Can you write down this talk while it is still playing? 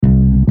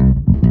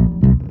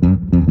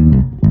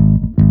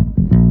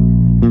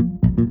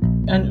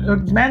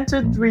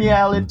Augmented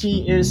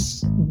reality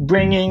is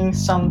bringing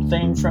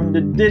something from the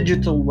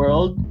digital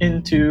world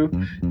into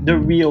the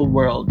real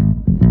world.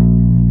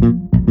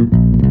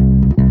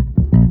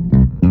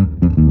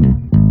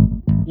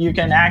 You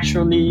can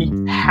actually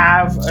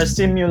have a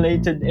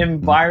simulated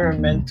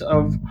environment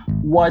of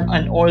what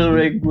an oil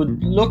rig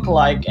would look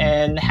like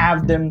and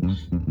have them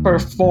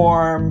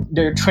perform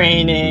their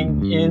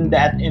training in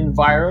that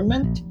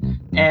environment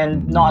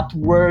and not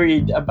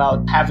worried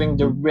about having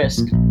the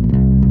risk.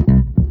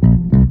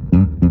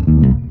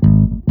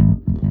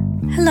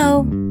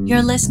 Hello,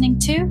 you're listening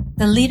to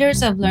the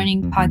Leaders of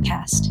Learning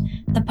podcast,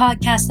 the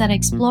podcast that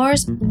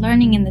explores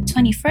learning in the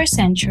 21st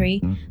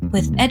century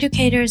with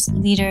educators,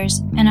 leaders,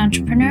 and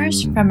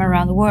entrepreneurs from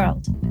around the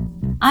world.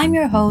 I'm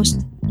your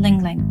host,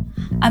 Ling Ling.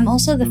 I'm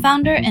also the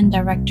founder and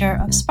director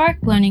of Spark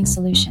Learning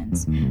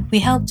Solutions. We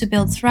help to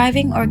build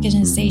thriving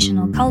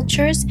organizational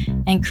cultures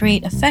and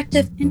create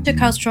effective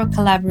intercultural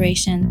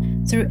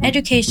collaboration through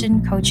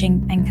education,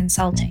 coaching, and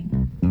consulting.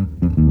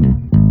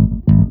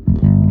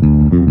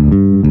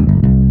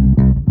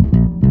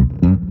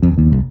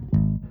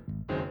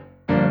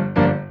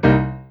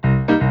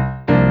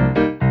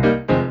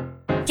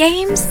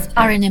 Games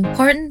are an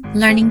important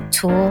learning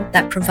tool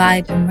that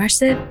provide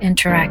immersive,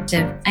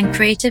 interactive, and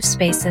creative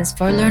spaces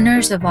for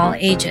learners of all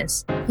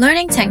ages.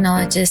 Learning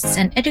technologists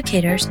and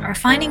educators are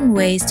finding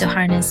ways to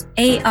harness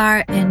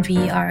AR and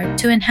VR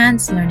to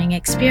enhance learning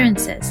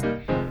experiences.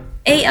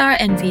 AR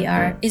and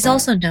VR is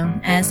also known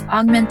as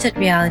augmented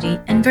reality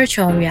and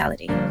virtual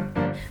reality.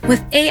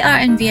 With AR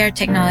and VR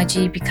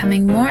technology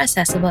becoming more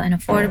accessible and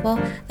affordable,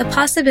 the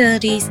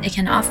possibilities it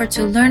can offer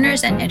to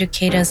learners and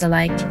educators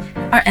alike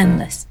are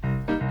endless.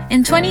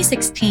 In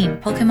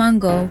 2016, Pokemon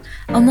Go,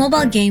 a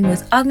mobile game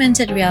with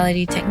augmented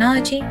reality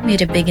technology,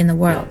 made it big in the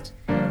world.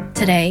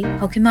 Today,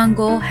 Pokemon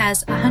Go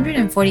has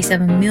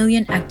 147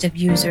 million active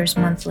users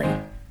monthly.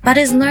 But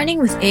is learning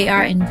with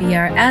AR and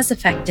VR as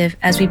effective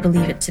as we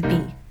believe it to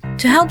be?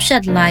 To help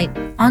shed light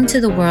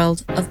onto the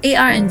world of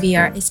AR and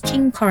VR is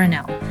King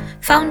Coronel,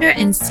 founder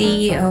and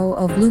CEO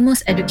of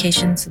Lumos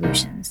Education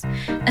Solutions,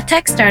 a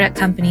tech startup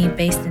company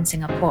based in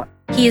Singapore.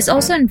 He is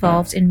also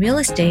involved in real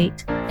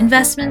estate,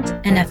 investment,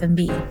 and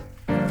F&B.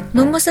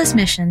 Lumos'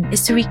 mission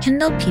is to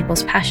rekindle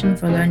people's passion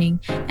for learning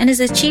and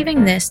is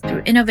achieving this through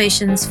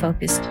innovations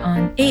focused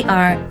on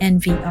AR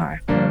and VR.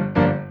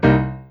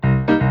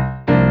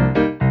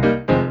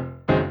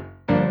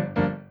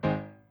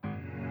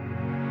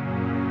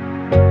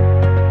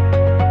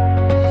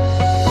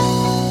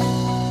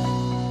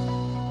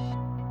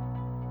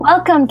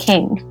 Welcome,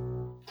 King.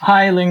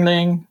 Hi, Ling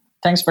Ling.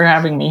 Thanks for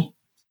having me.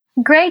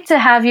 Great to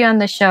have you on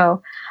the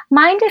show.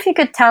 Mind if you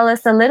could tell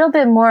us a little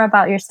bit more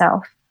about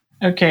yourself?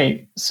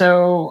 Okay,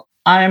 so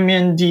I'm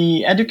in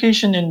the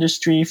education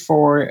industry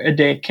for a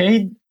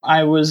decade.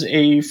 I was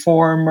a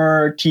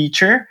former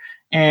teacher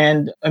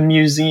and a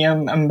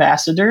museum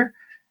ambassador.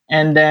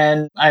 And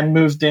then I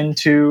moved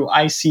into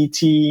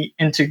ICT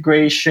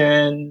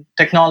integration,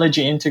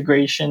 technology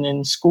integration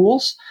in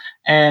schools.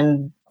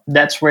 And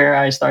that's where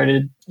I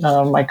started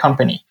my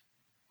company.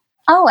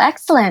 Oh,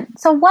 excellent.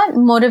 So what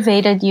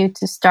motivated you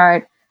to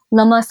start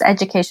Lumos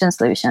Education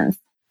Solutions?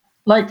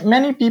 Like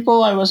many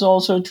people, I was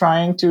also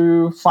trying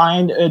to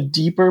find a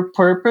deeper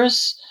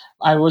purpose.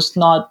 I was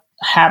not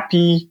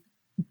happy.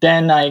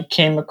 Then I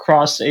came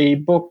across a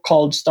book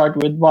called Start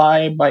With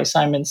Why by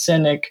Simon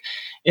Sinek.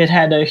 It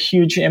had a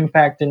huge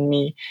impact in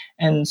me.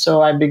 And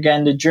so I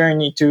began the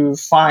journey to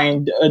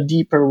find a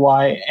deeper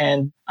why.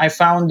 And I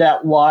found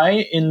that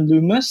why in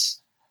Lumos.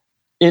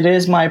 It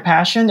is my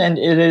passion and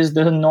it is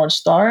the North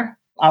Star.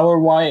 Our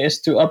why is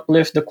to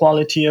uplift the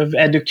quality of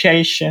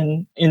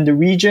education in the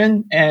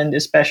region and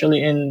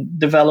especially in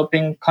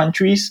developing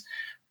countries.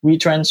 We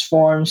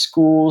transform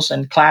schools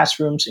and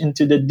classrooms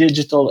into the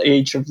digital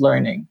age of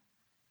learning.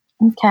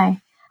 Okay.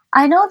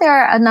 I know there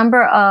are a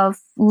number of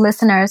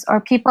listeners or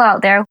people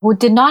out there who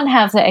did not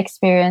have the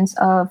experience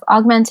of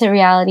augmented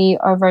reality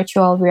or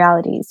virtual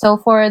reality. So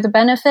for the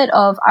benefit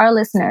of our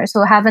listeners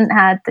who haven't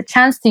had the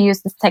chance to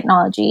use this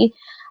technology,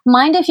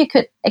 mind if you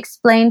could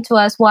explain to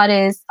us what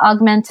is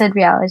augmented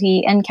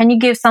reality and can you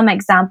give some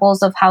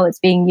examples of how it's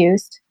being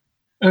used?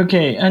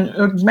 Okay, and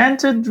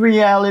augmented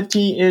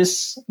reality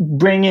is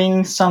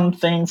bringing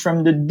something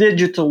from the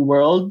digital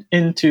world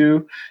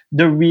into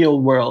the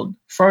real world.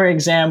 For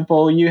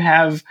example, you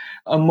have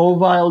a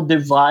mobile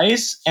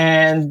device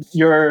and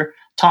you're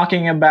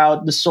talking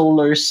about the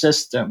solar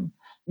system.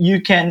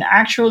 You can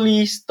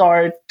actually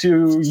start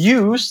to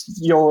use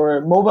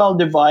your mobile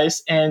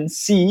device and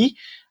see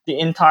the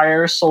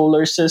entire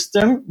solar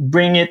system,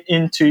 bring it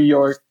into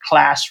your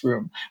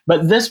classroom.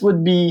 But this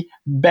would be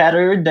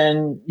better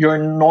than your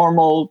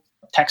normal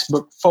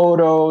textbook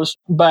photos,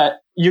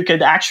 but you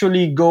could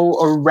actually go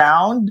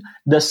around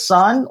the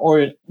sun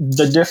or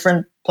the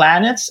different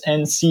planets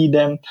and see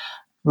them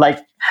like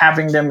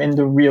having them in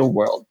the real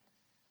world.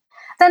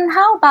 Then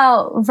how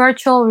about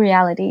virtual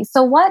reality?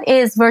 So what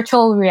is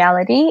virtual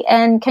reality?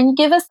 And can you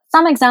give us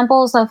some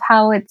examples of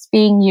how it's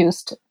being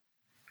used?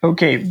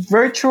 Okay,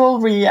 virtual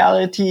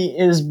reality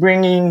is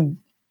bringing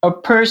a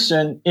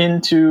person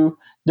into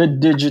the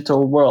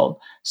digital world.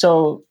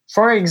 So,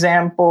 for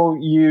example,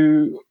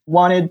 you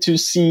wanted to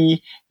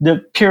see the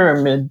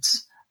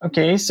pyramids.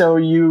 Okay, so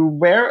you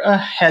wear a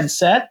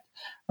headset,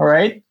 all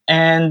right,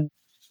 and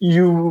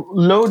you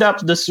load up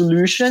the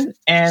solution,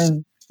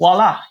 and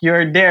voila,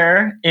 you're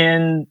there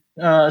in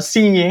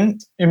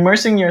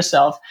immersing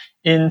yourself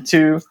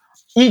into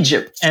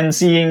Egypt and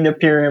seeing the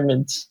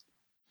pyramids.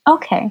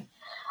 Okay.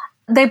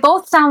 They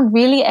both sound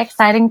really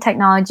exciting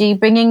technology,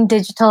 bringing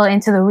digital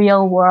into the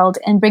real world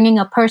and bringing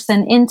a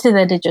person into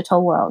the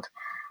digital world.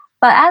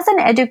 But as an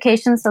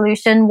education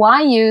solution,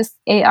 why use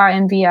AR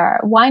and VR?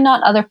 Why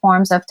not other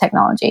forms of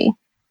technology?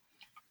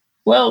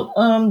 Well,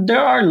 there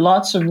are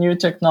lots of new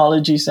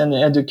technologies in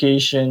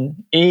education.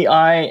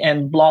 AI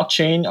and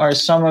blockchain are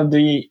some of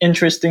the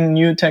interesting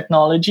new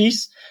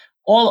technologies.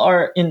 All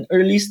are in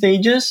early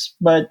stages,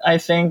 but I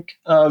think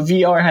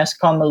VR has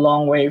come a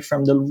long way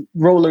from the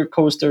roller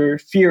coaster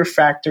fear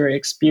factor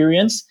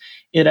experience.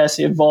 It has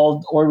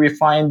evolved or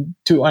refined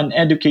to an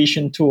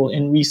education tool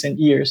in recent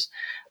years.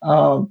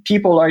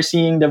 People are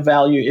seeing the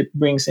value it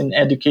brings in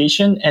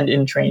education and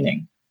in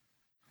training.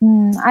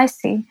 I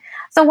see.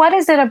 So, what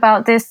is it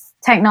about this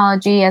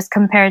technology as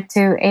compared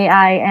to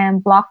AI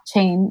and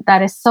blockchain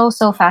that is so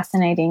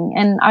fascinating?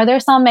 And are there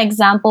some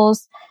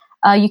examples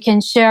you can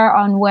share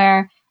on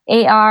where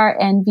AR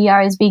and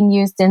VR is being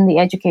used in the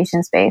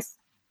education space?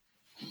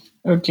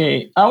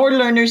 Okay, our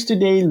learners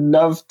today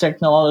love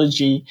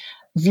technology.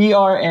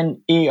 VR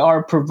and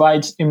AR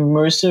provides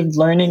immersive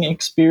learning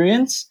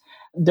experience.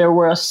 There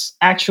was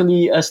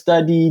actually a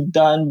study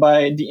done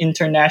by the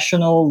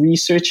International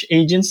Research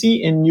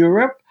Agency in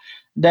Europe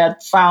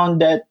that found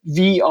that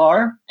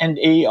VR and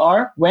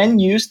AR, when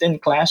used in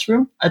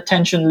classroom,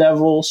 attention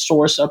level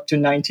soars up to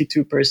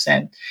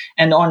 92%.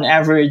 And on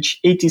average,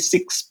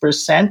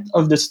 86%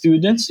 of the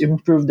students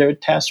improve their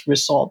test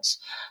results.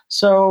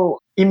 So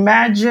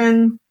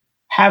imagine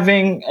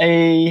having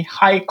a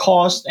high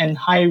cost and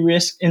high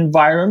risk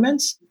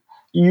environments.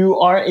 You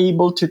are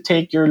able to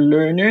take your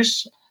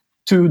learners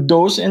to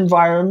those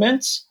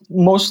environments.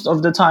 Most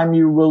of the time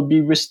you will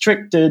be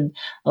restricted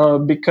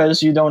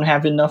because you don't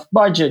have enough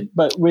budget,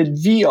 but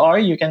with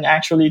VR you can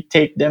actually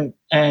take them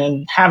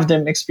and have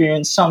them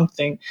experience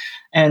something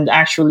and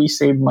actually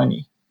save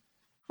money.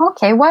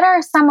 Okay, what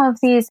are some of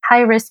these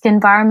high risk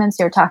environments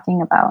you're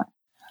talking about?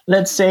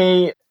 Let's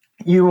say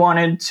you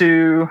wanted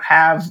to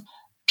have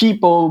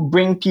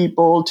bring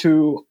people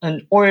to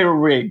an oil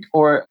rig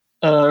or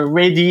a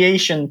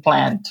radiation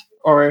plant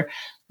or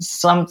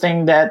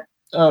something that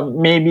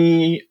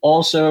maybe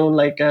also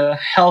like a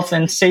health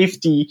and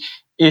safety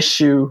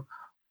issue.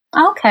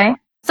 Okay.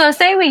 So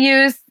say we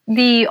use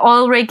the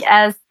oil rig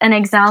as an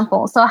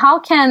example. So how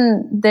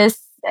can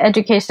this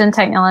education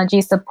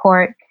technology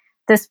support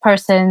this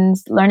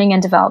person's learning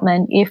and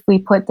development if we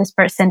put this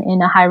person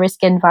in a high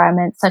risk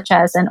environment such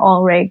as an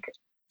oil rig?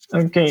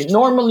 Okay,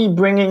 normally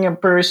bringing a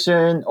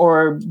person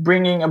or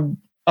bringing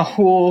a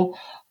whole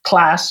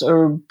class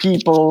or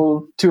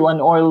people to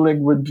an oil rig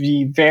would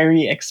be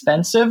very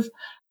expensive.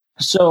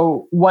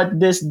 So what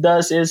this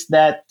does is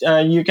that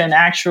you can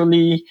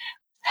actually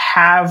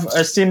have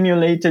a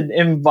simulated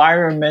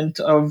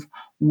environment of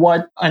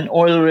what an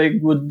oil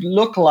rig would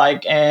look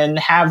like and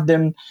have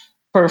them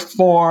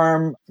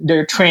perform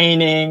their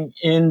training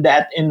in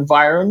that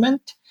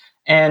environment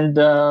and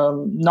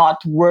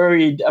not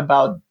worried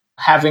about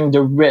having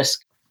the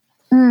risk.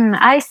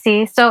 I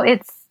see. So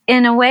it's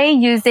in a way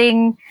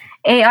using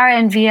AR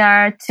and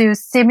VR to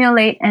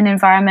simulate an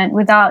environment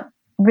without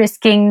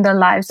risking the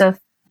lives of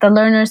the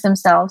learners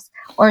themselves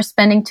or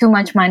spending too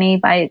much money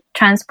by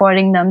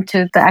transporting them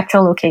to the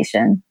actual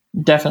location.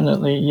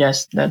 Definitely,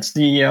 yes. That's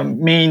the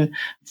main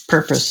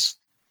purpose.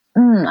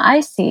 I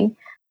see.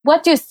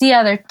 What do you see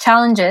other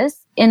challenges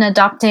in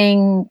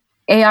adopting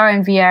AR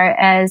and VR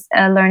as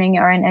a learning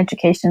or an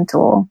education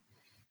tool?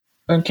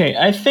 Okay,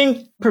 I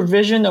think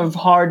provision of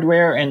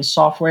hardware and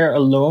software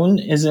alone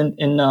isn't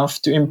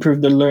enough to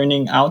improve the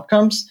learning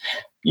outcomes.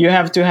 You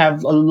have to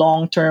have a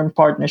long term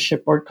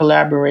partnership or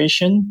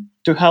collaboration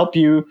to help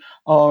you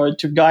or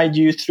to guide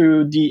you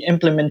through the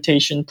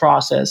implementation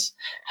process.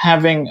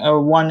 Having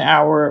a 1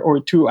 hour or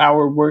 2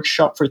 hour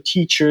workshop for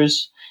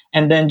teachers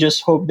and then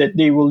just hope that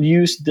they will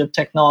use the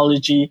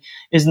technology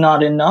is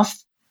not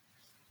enough.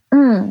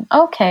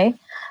 Okay.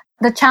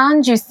 The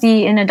challenge you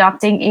see in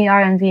adopting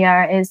AR and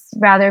VR is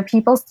rather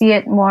people see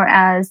it more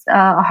as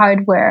a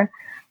hardware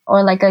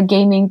or like a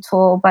gaming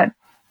tool, but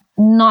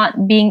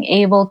not being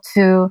able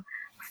to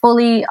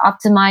fully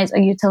optimize or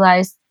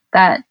utilize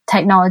that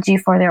technology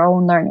for their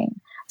own learning.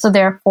 So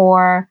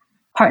therefore,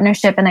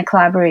 partnership and a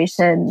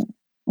collaboration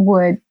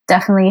would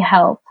definitely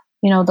help,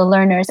 the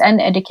learners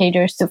and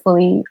educators to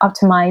fully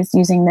optimize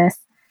using this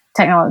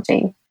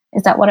technology.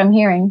 Is that what I'm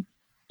hearing?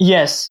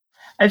 Yes,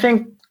 I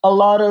think a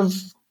lot of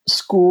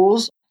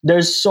schools,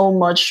 there's so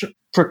much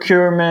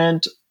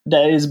procurement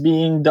that is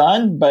being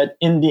done, but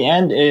in the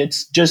end,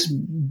 it's just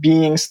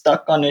being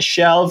stuck on a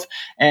shelf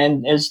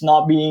and it's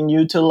not being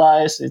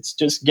utilized. It's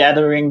just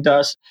gathering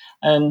dust.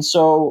 And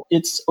so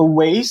it's a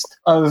waste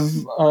of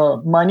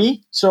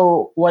money.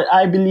 So what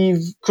I believe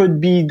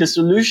could be the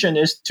solution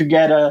is to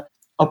get a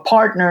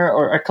partner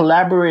or a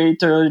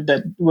collaborator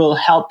that will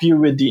help you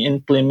with the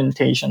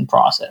implementation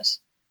process.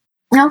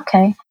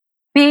 Okay.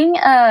 Being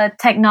a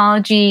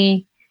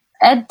technology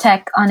ed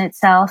tech on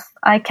itself,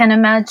 I can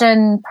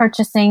imagine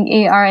purchasing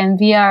AR and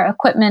VR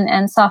equipment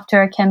and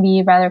software can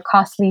be rather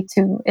costly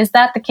too. Is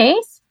that the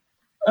case?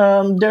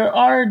 There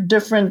are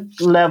different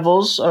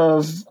levels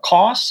of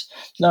costs.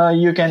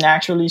 You can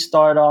actually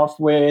start off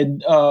with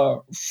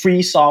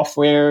free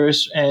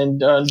softwares,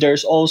 and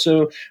there's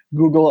also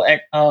Google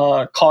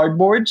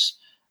Cardboards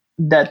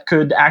that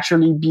could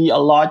actually be a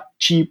lot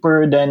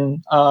cheaper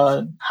than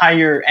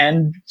higher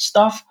end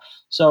stuff.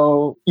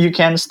 So you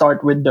can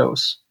start with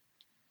those.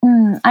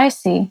 I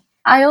see.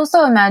 I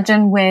also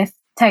imagine with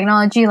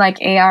technology like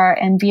AR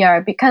and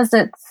VR, because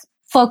it's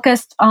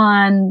focused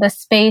on the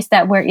space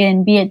that we're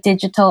in, be it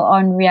digital or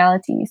in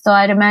reality. So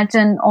I'd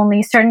imagine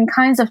only certain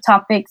kinds of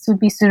topics would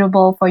be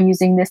suitable for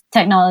using this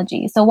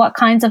technology. So what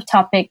kinds of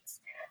topics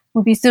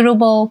would be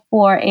suitable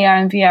for AR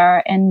and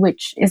VR and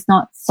which is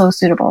not so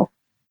suitable?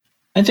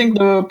 I think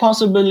the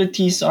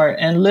possibilities are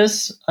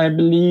endless. I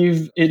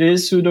believe it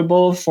is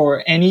suitable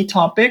for any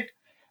topic,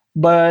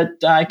 but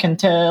I can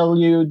tell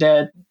you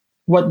that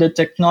what the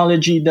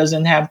technology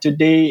doesn't have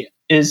today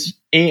is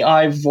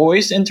AI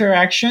voice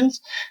interactions.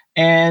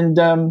 And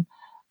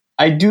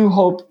I do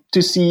hope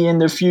to see in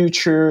the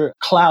future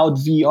cloud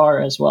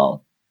VR as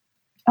well.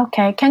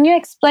 Okay. Can you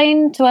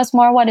explain to us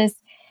more what is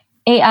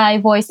AI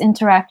voice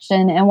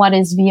interaction and what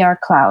is VR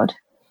cloud?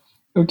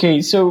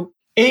 Okay, so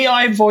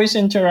AI voice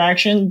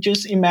interaction,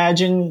 just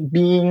imagine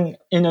being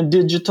in a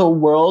digital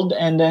world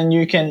and then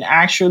you can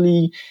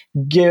actually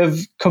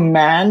give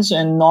commands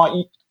and not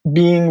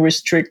being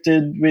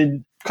restricted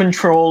with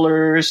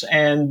controllers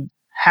and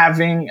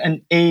having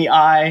an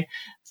AI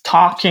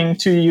talking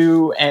to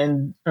you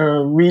and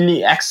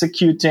really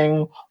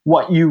executing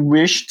what you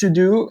wish to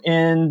do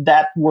in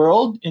that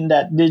world, in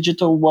that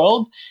digital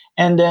world.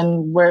 And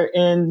then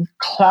wherein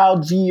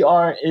cloud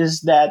VR is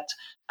that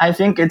I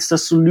think it's a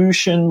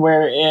solution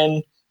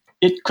wherein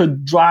it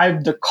could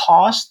drive the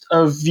cost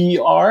of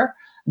VR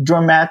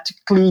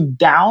dramatically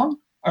down,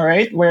 all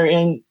right,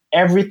 wherein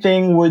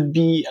everything would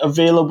be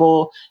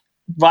available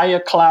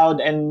via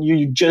cloud and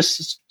you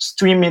just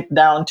stream it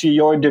down to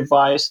your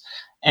device,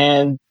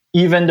 and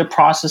even the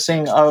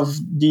processing of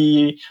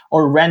the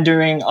or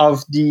rendering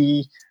of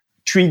the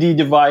 3D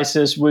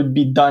devices would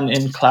be done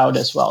in cloud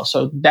as well.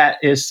 So that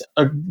is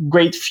a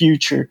great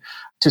future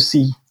to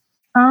see.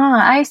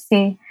 Ah, I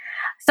see.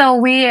 So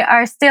we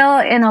are still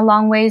in a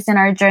long ways in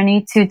our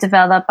journey to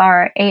develop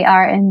our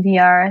AR and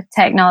VR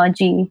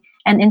technology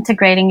and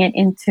integrating it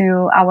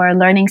into our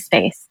learning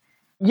space.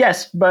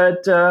 Yes,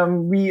 but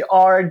we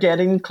are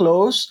getting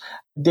close.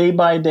 Day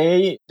by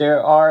day,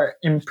 there are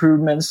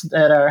improvements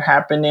that are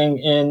happening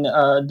in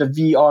the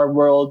VR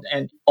world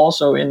and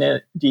also in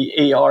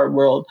the AR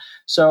world.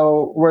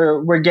 So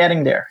we're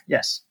getting there.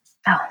 Yes.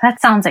 Oh,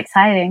 that sounds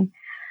exciting.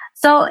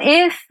 So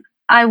if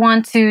I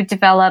want to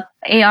develop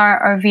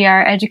AR or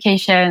VR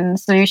education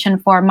solution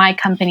for my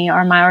company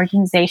or my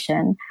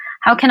organization,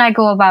 how can I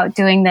go about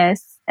doing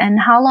this? And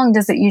how long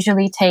does it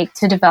usually take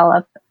to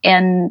develop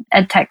an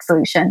EdTech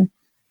solution?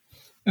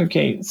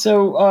 Okay,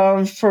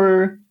 so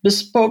for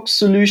bespoke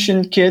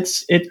solution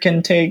kits, it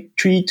can take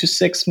 3 to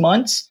 6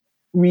 months.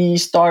 We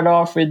start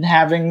off with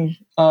having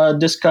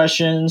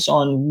discussions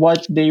on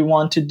what they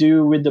want to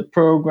do with the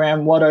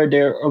program, what are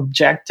their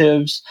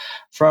objectives.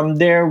 From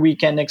there, we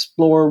can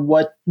explore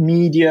what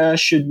media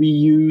should we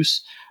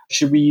use.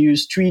 Should we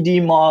use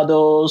 3D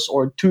models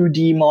or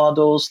 2D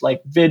models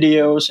like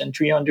videos and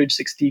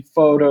 360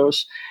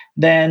 photos?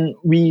 Then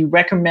we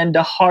recommend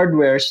the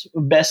hardwares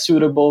best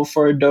suitable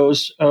for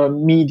those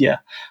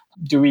media.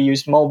 Do we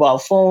use mobile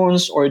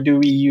phones or do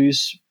we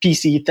use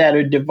PC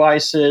tethered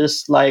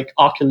devices like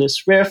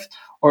Oculus Rift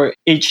or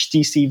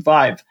HTC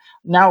Vive?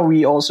 Now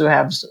we also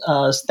have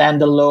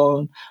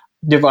standalone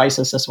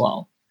devices as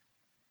well.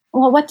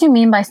 Well, what do you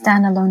mean by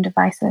standalone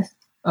devices?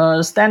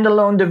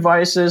 Standalone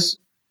devices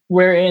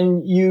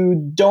wherein you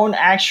don't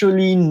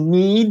actually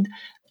need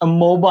a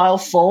mobile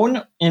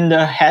phone in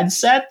the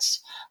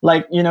headsets.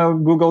 Like,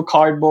 Google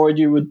Cardboard,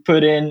 you would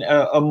put in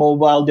a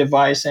mobile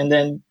device and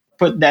then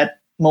put that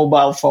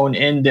mobile phone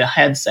in the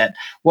headset.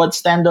 What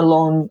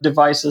standalone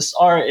devices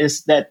are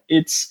is that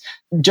it's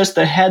just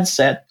a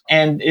headset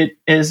and it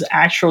is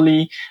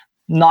actually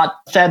not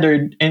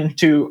tethered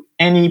into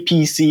any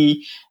PC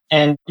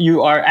and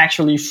you are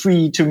actually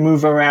free to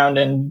move around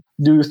and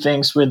do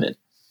things with it.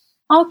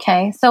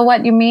 Okay, so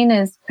what you mean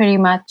is pretty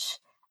much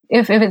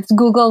if it's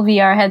Google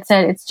VR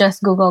headset, it's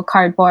just Google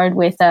Cardboard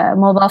with a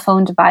mobile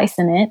phone device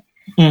in it.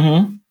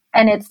 Mm-hmm.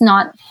 And it's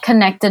not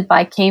connected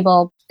by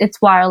cable. It's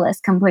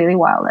wireless, completely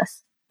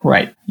wireless.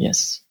 Right,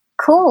 yes.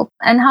 Cool.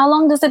 And how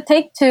long does it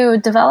take to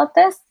develop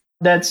this?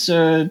 That's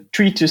 3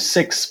 to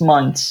 6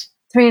 months.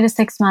 3 to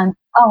 6 months.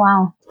 Oh,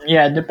 wow.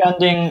 Yeah,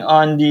 depending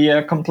on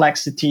the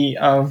complexity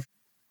of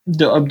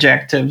the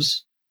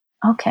objectives.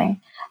 Okay.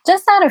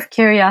 Just out of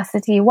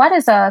curiosity, what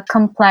is a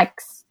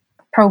complex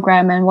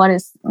program and what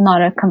is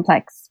not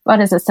what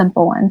is a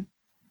simple one?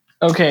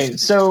 Okay,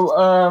 so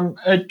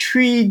a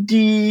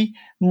 3D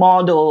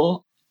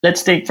model,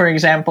 let's take, for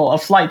example, a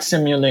flight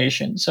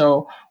simulation.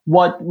 So,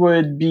 what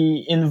would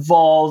be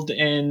involved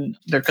in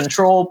the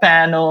control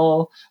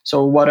panel?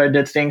 So, what are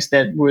the things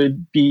that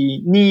would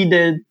be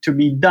needed to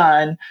be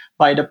done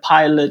by the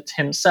pilot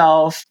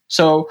himself?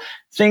 So,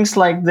 things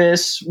like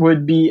this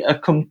would be a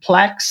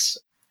complex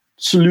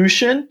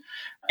solution.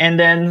 And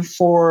then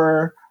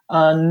for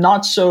a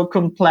not so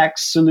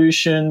complex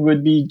solution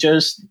would be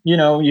just,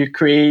 you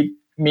create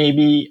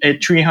maybe a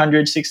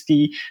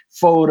 360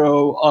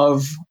 photo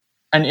of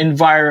an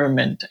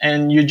environment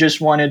and you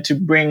just wanted to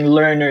bring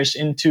learners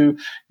into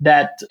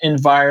that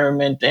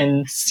environment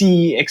and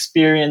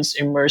experience,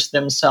 immerse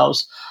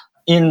themselves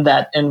in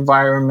that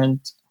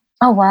environment.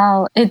 Oh,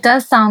 wow. It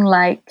does sound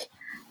like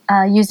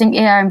using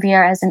AR and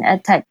VR as an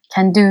edtech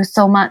can do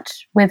so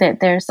much with it.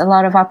 There's a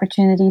lot of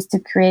opportunities to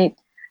create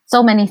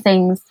so many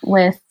things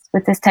with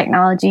this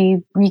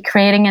technology,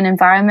 recreating an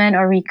environment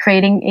or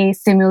recreating a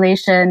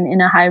simulation in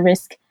a high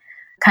risk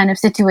kind of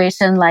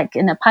situation, like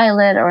in a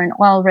pilot or an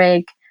oil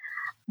rig.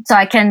 So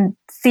I can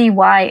see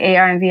why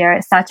AR and VR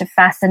is such a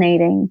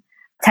fascinating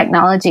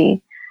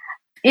technology.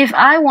 If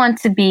I want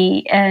to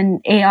be an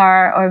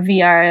AR or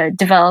VR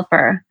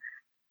developer,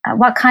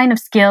 what kind of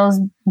skills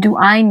do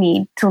I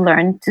need to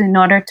learn in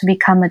order to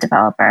become a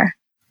developer?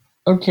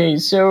 Okay,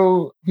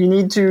 so you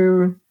need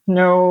to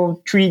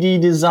know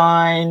 3D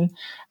design.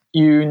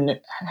 You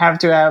have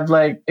to have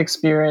like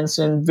experience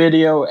in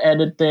video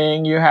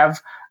editing. You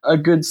have a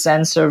good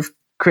sense of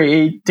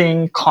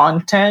creating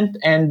content,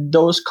 and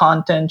those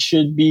content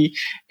should be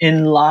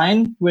in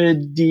line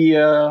with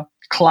the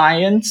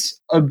client's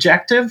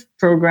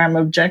program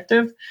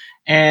objective.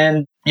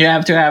 And you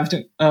have to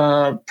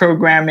have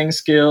programming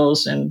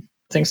skills and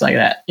things like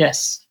that.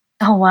 Yes.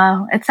 Oh,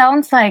 wow. It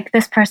sounds like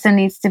this person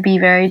needs to be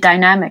very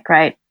dynamic,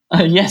 right?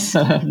 Yes,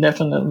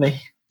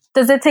 definitely.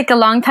 Does it take a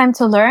long time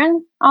to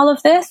learn all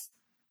of this?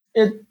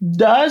 It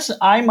does.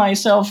 I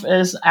myself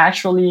is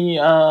actually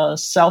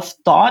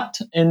self-taught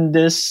in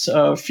this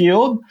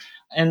field.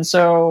 And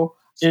so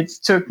it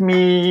took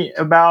me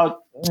about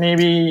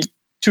maybe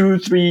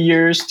 2-3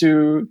 years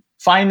to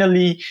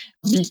finally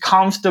be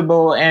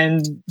comfortable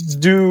and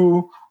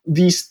do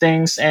these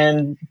things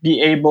and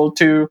be able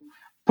to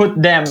put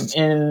them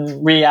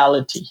in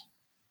reality.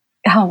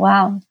 Oh,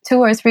 wow. 2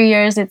 or 3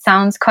 years, it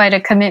sounds quite a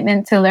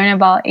commitment to learn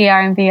about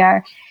AR and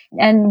VR.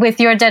 And with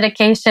your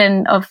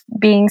dedication of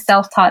being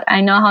self-taught,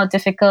 I know how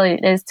difficult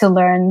it is to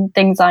learn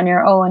things on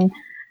your own.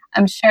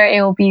 I'm sure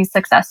it will be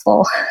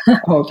successful.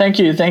 Oh, thank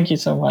you. Thank you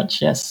so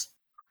much. Yes.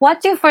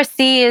 What do you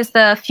foresee is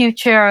the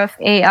future of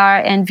AR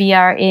and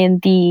VR in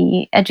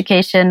the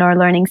education or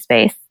learning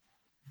space?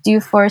 Do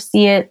you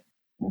foresee it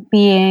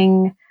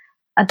being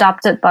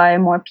adopted by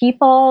more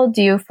people?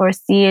 Do you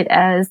foresee it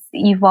as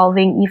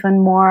evolving even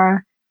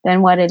more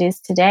than what it is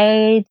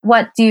today?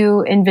 What do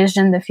you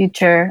envision the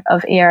future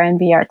of AR and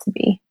VR to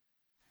be?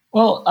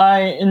 Well,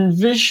 I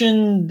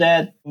envision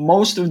that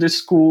most of the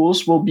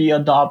schools will be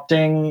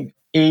adopting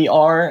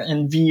AR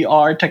and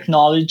VR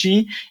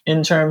technology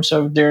in terms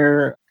of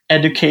their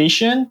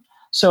education.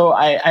 So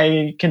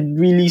I can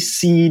really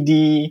see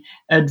the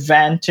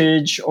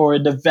advantage or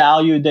the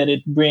value that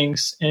it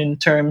brings in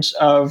terms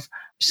of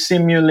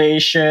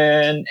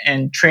simulation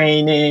and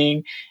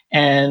training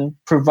and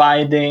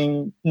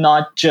providing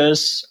not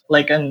just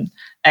like an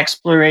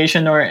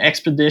exploration or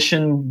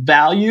expedition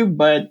value,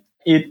 but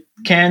it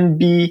can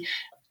be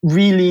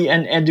really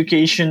an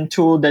education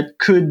tool that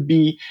could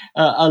be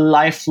a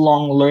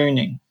lifelong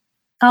learning.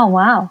 Oh,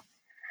 wow.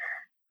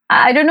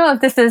 I don't know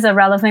if this is a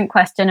relevant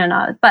question or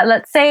not, but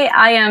let's say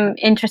I am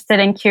interested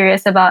and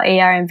curious about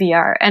AR and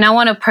VR, and I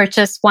want to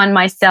purchase one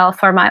myself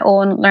for my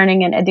own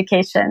learning and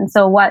education.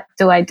 So what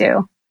do I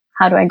do?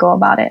 How do I go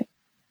about it?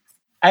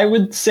 I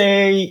would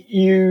say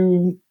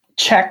you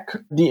check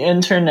the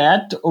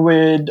internet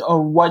with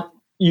what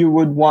you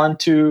would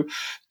want to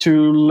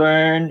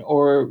learn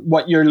or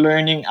what your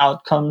learning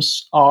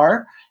outcomes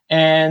are.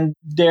 And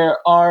there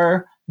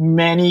are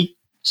many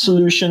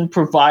solution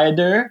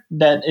provider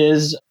that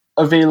is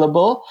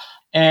available.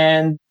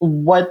 And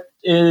what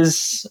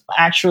is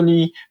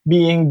actually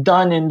being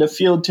done in the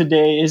field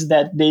today is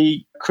that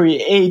they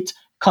create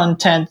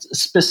content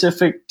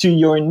specific to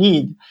your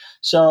need.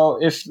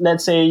 So if,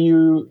 let's say,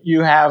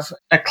 you have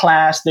a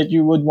class that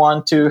you would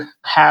want to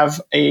have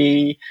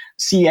a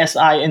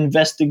CSI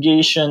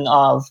investigation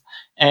of,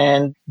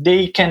 and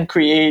they can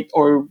create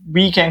or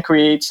we can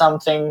create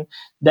something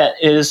that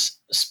is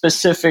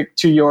specific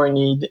to your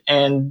need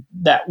and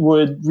that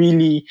would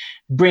really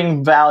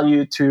bring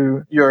value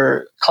to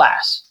your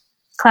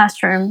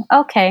classroom.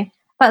 Okay.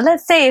 But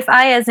let's say if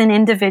I, as an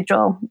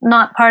individual,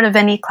 not part of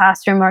any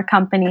classroom or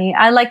company,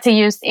 I like to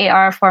use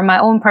AR for my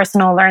own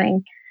personal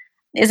learning.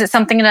 Is it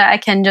something that I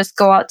can just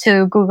go out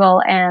to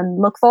Google and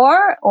look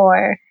for?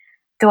 Or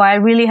Do I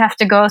really have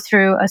to go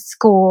through a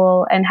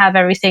school and have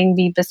everything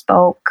be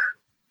bespoke?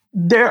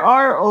 There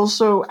are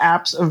also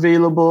apps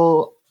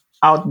available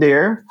out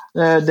there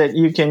that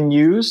you can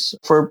use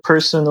for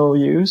personal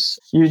use.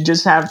 You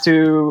just have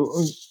to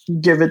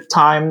give it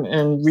time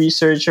and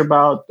research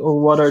about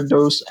what are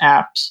those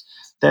apps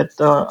that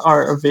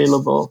are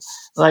available.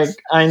 Like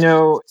I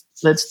know,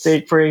 let's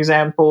take, for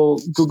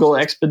example, Google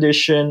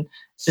Expedition.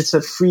 It's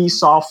a free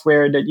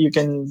software that you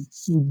can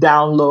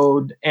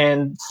download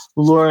and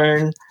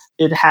learn.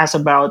 It has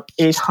about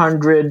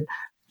 800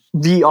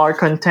 VR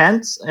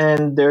contents,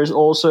 and there's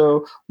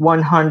also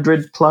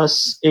 100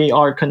 plus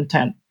AR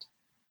content.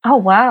 Oh,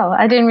 wow.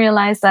 I didn't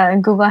realize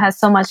that Google has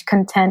so much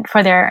content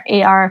for their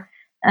AR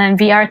and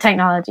VR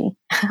technology.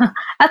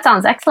 That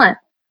sounds excellent.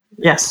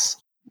 Yes.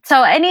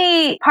 So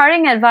any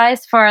parting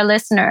advice for our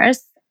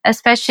listeners,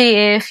 especially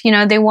if,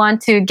 they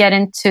want to get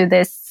into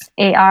this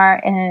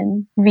AR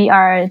and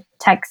VR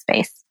tech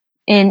space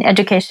in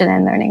education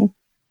and learning?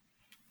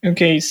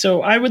 Okay,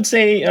 so I would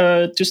say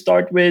to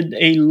start with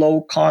a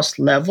low cost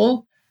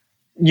level,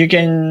 you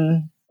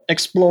can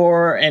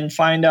explore and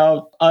find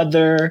out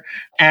other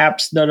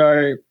apps that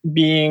are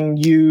being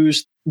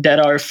used that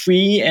are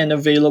free and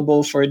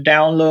available for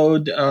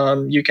download.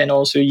 You can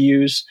also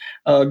use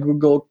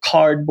Google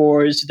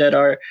Cardboards that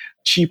are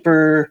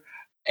cheaper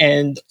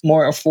and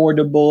more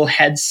affordable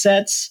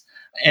headsets.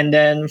 And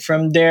then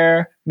from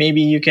there,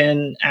 maybe you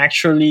can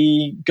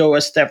actually go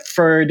a step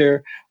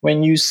further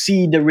when you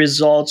see the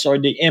results or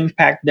the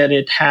impact that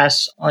it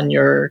has on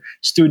your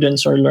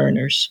students or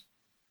learners.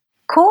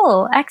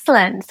 Cool.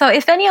 Excellent. So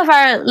if any of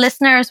our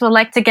listeners would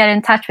like to get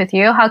in touch with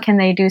you, how can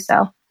they do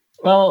so?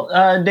 Well,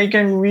 they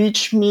can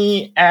reach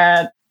me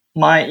at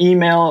my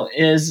email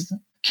is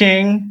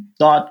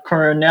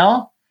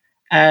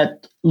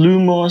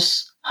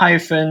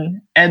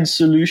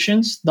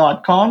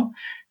king.coronel@lumos-edsolutions.com.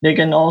 They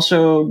can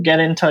also get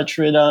in touch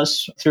with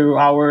us through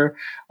our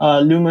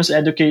Lumos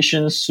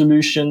Education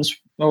Solutions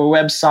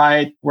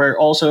website. We're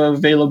also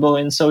available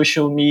in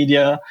social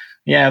media.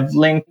 We have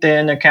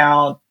LinkedIn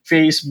account,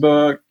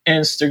 Facebook,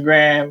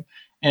 Instagram,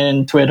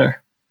 and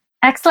Twitter.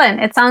 Excellent.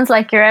 It sounds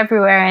like you're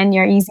everywhere and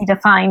you're easy to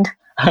find.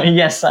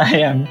 Yes, I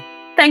am.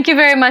 Thank you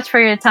very much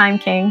for your time,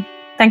 King.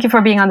 Thank you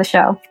for being on the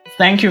show.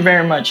 Thank you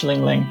very much,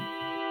 Ling Ling.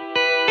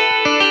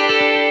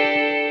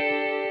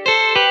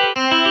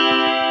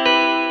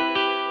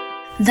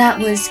 That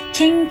was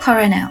King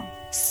Coronel,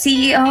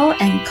 CEO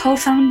and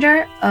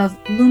co-founder of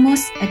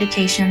Lumos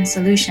Education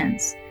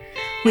Solutions.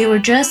 We were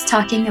just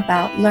talking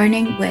about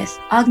learning with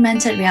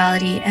augmented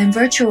reality and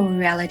virtual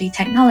reality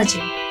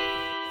technology.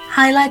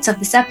 Highlights of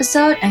this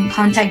episode and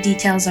contact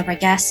details of our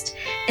guest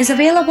is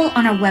available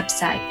on our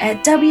website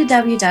at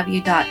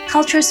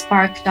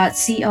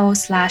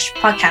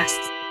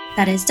www.culturespark.co/podcasts.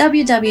 That is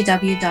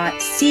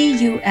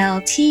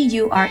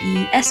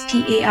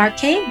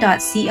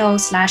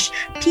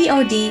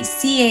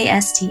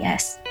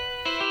www.culturespark.co/podcasts.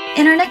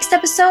 In our next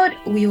episode,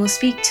 we will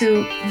speak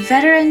to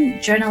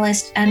veteran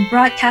journalist and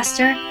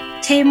broadcaster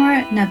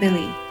Taimur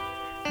Nabili.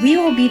 We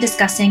will be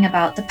discussing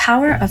about the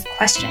power of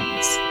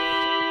questions.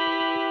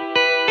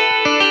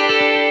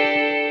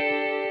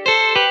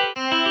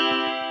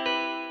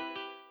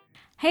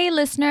 Hey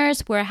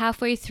listeners, we're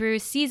halfway through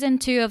season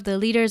 2 of the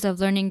Leaders of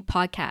Learning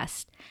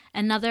podcast.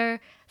 Another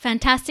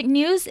fantastic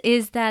news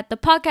is that the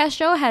podcast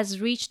show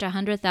has reached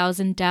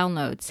 100,000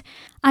 downloads.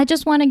 I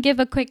just want to give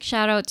a quick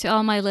shout out to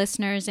all my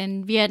listeners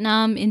in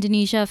Vietnam,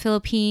 Indonesia,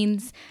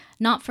 Philippines,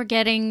 not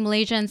forgetting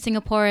Malaysia and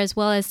Singapore, as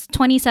well as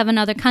 27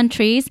 other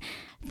countries.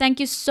 Thank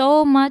you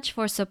so much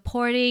for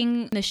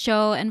supporting the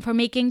show and for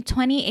making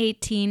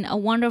 2018 a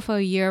wonderful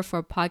year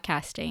for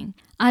podcasting.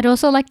 I'd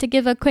also like to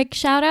give a quick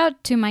shout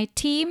out to my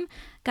team,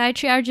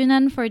 Gayatri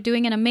Arjunan, for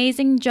doing an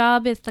amazing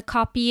job with the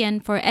copy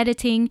and for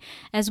editing,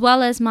 as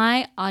well as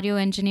my audio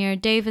engineer,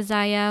 Dave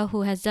Azaya,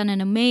 who has done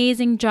an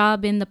amazing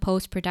job in the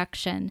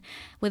post-production.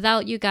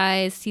 Without you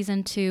guys,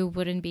 season 2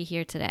 wouldn't be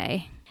here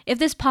today. If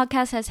this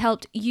podcast has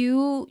helped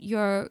you,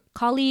 your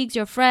colleagues,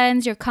 your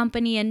friends, your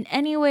company in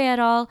any way at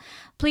all,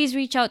 please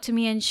reach out to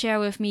me and share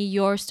with me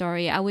your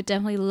story. I would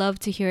definitely love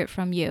to hear it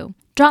from you.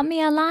 Drop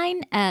me a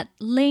line at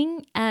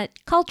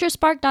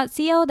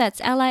ling@culturespark.co. That's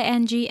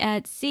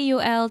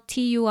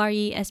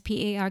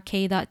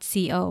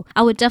ling@culturespark.co.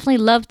 I would definitely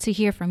love to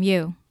hear from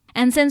you.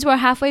 And since we're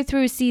halfway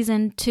through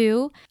season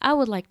 2, I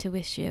would like to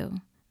wish you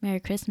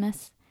Merry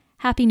Christmas,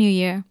 Happy New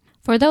Year.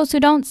 For those who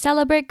don't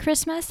celebrate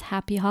Christmas,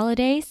 happy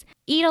holidays.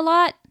 Eat a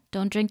lot,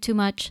 don't drink too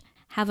much.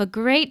 Have a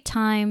great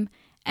time,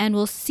 and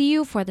we'll see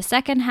you for the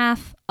second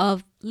half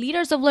of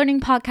Leaders of Learning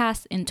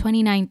podcast in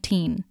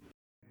 2019.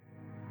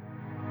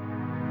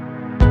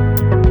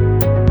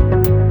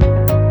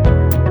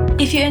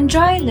 If you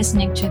enjoy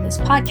listening to this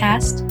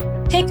podcast,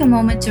 take a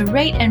moment to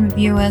rate and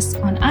review us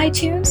on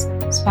iTunes,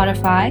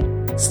 Spotify,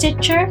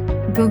 Stitcher,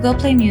 Google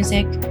Play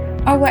Music,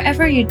 or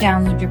wherever you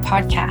download your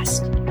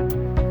podcast.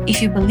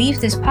 If you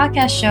believe this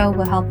podcast show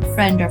will help a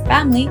friend or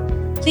family,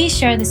 please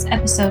share this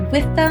episode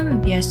with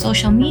them via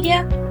social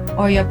media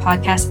or your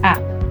podcast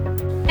app.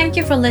 Thank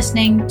you for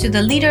listening to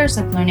the Leaders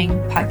of Learning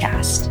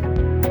podcast.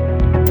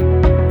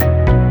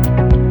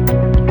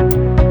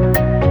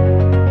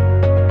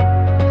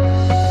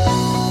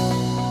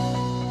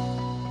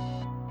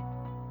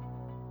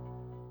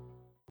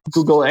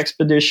 Google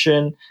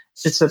Expedition.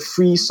 It's a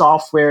free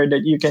software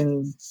that you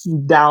can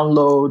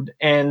download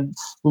and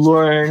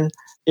learn.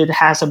 It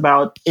has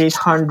about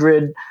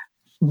 800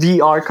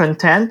 VR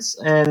contents,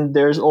 and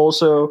there's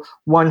also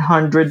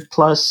 100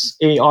 plus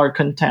AR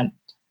content.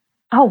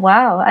 Oh,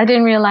 wow. I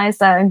didn't realize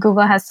that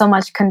Google has so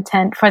much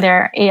content for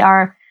their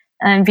AR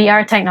and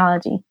VR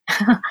technology.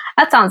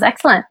 That sounds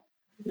excellent.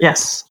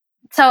 Yes.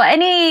 So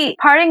any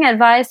parting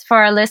advice for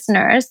our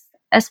listeners,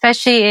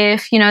 especially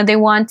if, they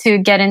want to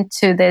get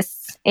into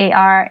this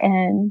AR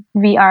and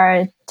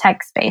VR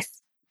tech space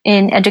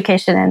in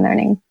education and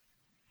learning?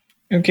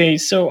 Okay,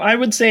 so I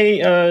would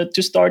say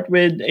to start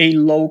with a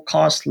low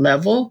cost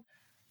level.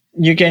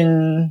 You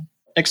can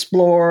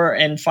explore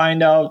and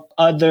find out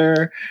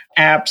other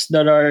apps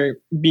that are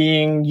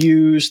being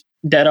used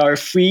that are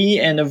free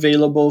and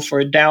available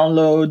for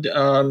download.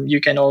 You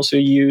can also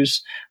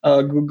use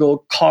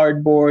Google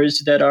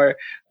Cardboards that are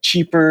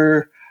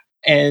cheaper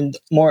and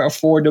more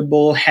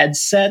affordable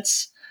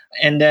headsets.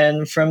 And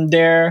then from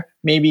there,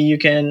 maybe you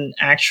can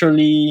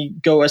actually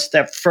go a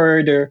step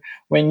further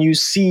when you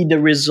see the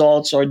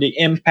results or the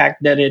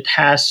impact that it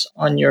has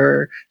on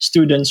your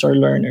students or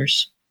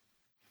learners.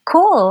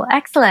 Cool.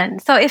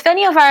 Excellent. So if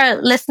any of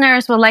our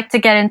listeners would like to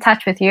get in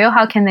touch with you,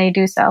 how can they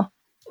do so?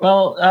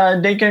 Well,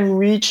 they can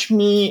reach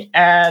me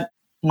at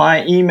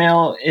my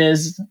email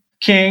is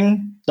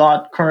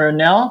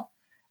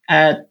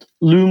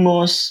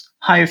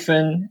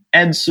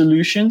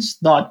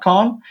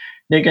king.coronel@lumos-edsolutions.com.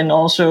 They can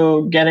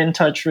also get in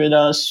touch with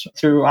us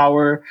through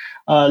our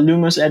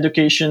Lumos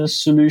Education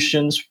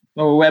Solutions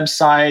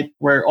website.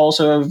 We're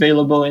also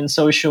available in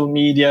social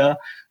media.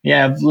 We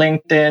have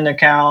LinkedIn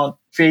account,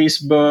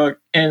 Facebook,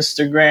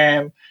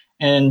 Instagram,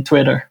 and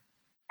Twitter.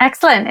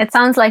 Excellent. It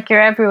sounds like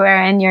you're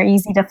everywhere and you're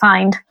easy to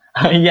find.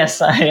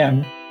 Yes, I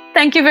am.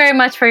 Thank you very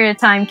much for your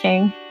time,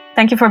 King.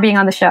 Thank you for being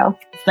on the show.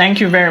 Thank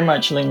you very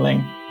much, Ling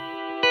Ling.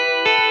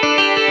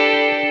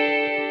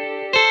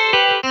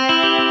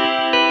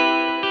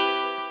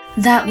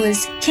 That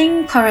was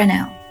King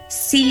Coronel,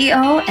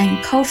 CEO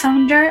and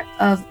co-founder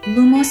of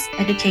Lumos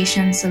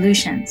Education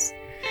Solutions.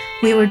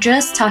 We were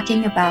just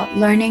talking about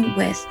learning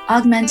with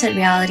augmented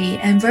reality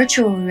and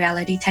virtual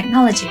reality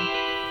technology.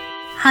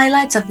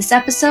 Highlights of this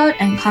episode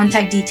and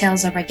contact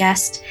details of our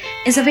guest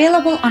is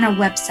available on our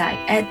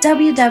website at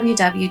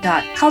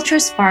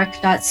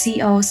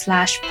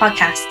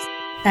www.culturespark.co/podcasts.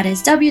 That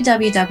is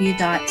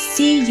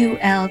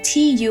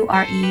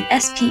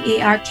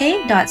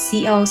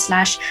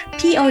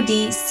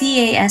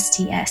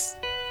www.culturespark.co/podcasts.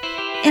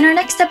 In our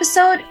next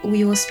episode,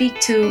 we will speak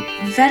to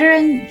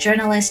veteran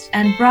journalist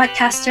and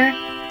broadcaster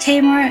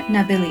Taimur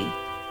Nabili.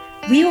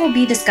 We will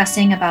be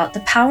discussing about the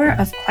power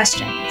of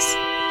questions.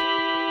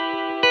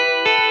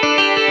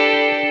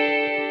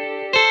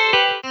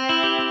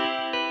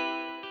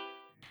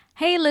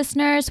 Hey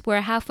listeners,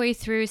 we're halfway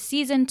through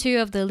season 2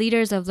 of the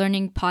Leaders of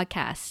Learning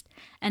podcast.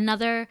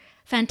 Another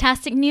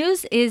fantastic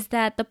news is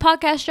that the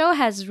podcast show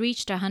has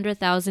reached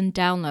 100,000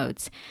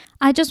 downloads.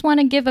 I just want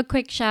to give a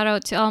quick shout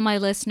out to all my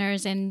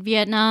listeners in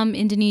Vietnam,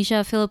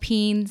 Indonesia,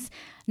 Philippines,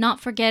 not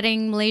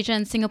forgetting Malaysia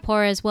and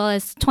Singapore, as well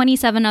as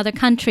 27 other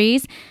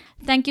countries.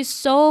 Thank you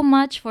so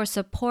much for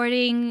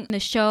supporting the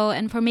show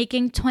and for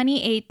making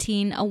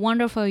 2018 a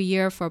wonderful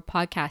year for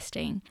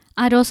podcasting.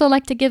 I'd also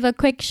like to give a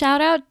quick shout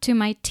out to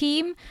my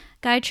team,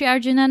 Gayatri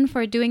Arjunan,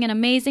 for doing an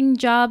amazing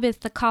job with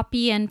the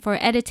copy and for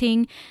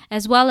editing,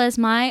 as well as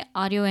my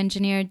audio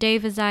engineer,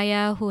 Dave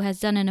Azaya, who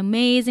has done an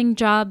amazing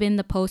job in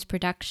the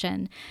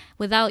post-production.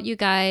 Without you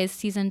guys,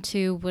 season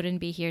 2 wouldn't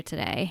be here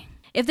today.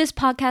 If this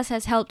podcast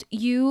has helped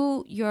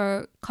you,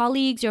 your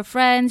colleagues, your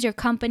friends, your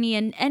company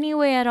in any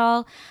way at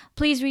all,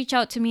 please reach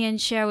out to me and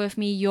share with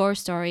me your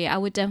story. I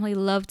would definitely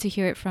love to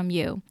hear it from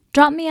you.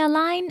 Drop me a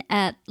line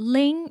at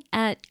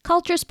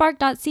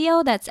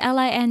ling@culturespark.co. That's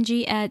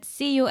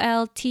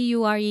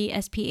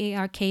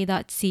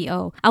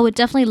ling@culturespark.co. I would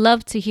definitely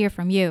love to hear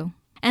from you.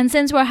 And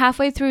since we're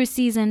halfway through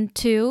season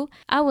 2,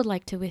 I would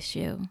like to wish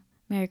you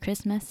Merry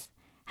Christmas,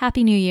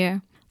 Happy New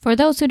Year. For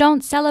those who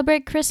don't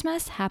celebrate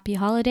Christmas, happy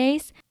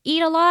holidays.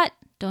 Eat a lot,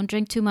 don't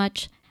drink too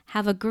much.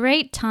 Have a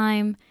great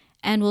time,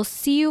 and we'll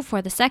see you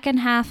for the second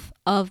half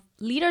of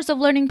Leaders of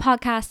Learning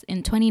podcast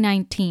in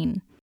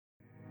 2019.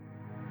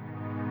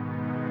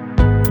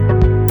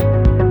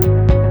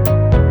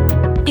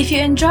 If you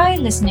enjoy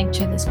listening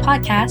to this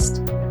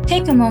podcast,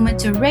 take a moment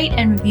to rate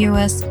and review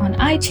us on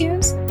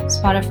iTunes,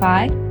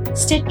 Spotify,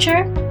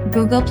 Stitcher,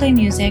 Google Play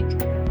Music,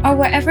 or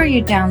wherever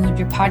you download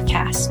your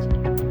podcast.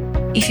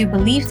 If you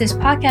believe this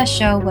podcast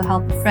show will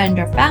help a friend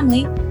or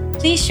family,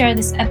 please share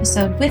this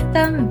episode with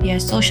them via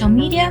social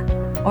media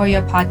or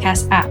your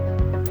podcast app.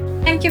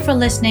 Thank you for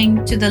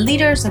listening to the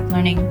Leaders of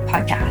Learning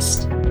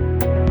podcast.